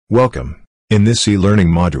Welcome. In this e-learning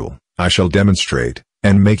module, I shall demonstrate,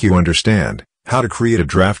 and make you understand, how to create a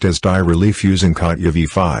draft as die relief using CATIA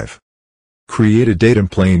v5. Create a datum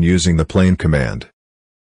plane using the plane command.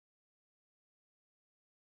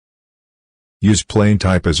 Use plane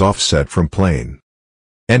type as offset from plane.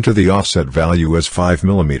 Enter the offset value as 5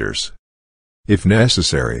 mm. If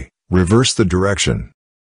necessary, reverse the direction.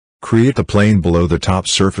 Create the plane below the top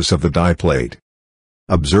surface of the die plate.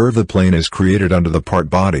 Observe the plane is created under the part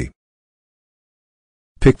body.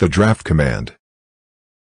 Pick the draft command.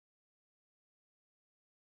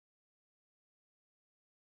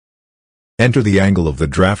 Enter the angle of the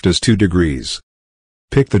draft as 2 degrees.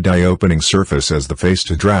 Pick the die opening surface as the face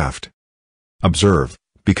to draft. Observe,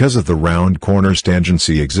 because of the round corners,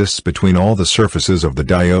 tangency exists between all the surfaces of the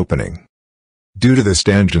die opening. Due to this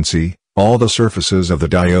tangency, all the surfaces of the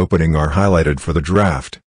die opening are highlighted for the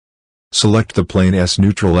draft. Select the plane S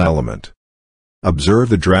neutral element. Observe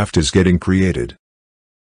the draft is getting created.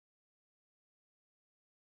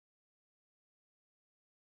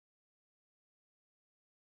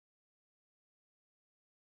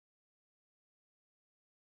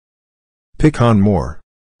 Pick on More.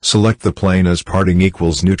 Select the plane as parting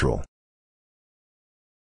equals neutral.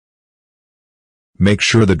 Make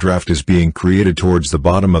sure the draft is being created towards the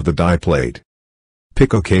bottom of the die plate.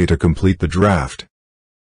 Pick OK to complete the draft.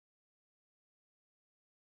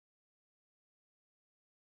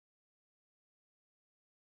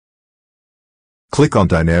 Click on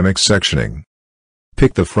Dynamic Sectioning.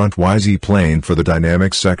 Pick the front YZ plane for the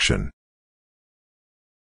dynamic section.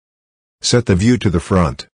 Set the view to the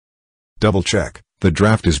front. Double-check, the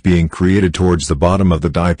draft is being created towards the bottom of the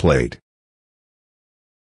die plate.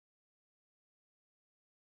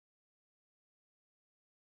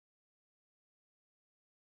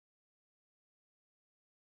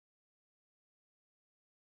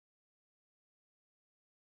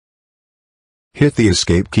 Hit the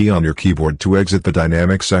Escape key on your keyboard to exit the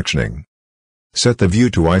dynamic sectioning. Set the view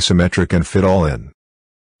to isometric and fit all in.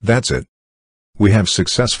 That's it. We have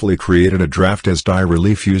successfully created a draft as die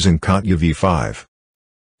relief using CATIA v5.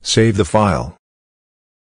 Save the file.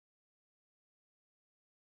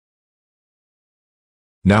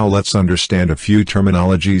 Now let's understand a few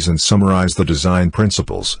terminologies and summarize the design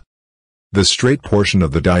principles. The straight portion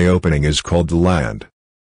of the die opening is called the land.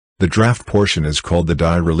 The draft portion is called the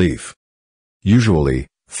die relief. Usually,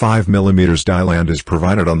 5 mm die land is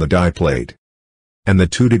provided on the die plate. And the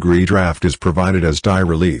 2-degree draft is provided as die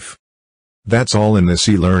relief. That's all in this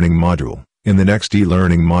e-learning module. In the next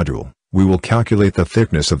e-learning module, we will calculate the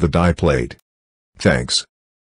thickness of the die plate. Thanks.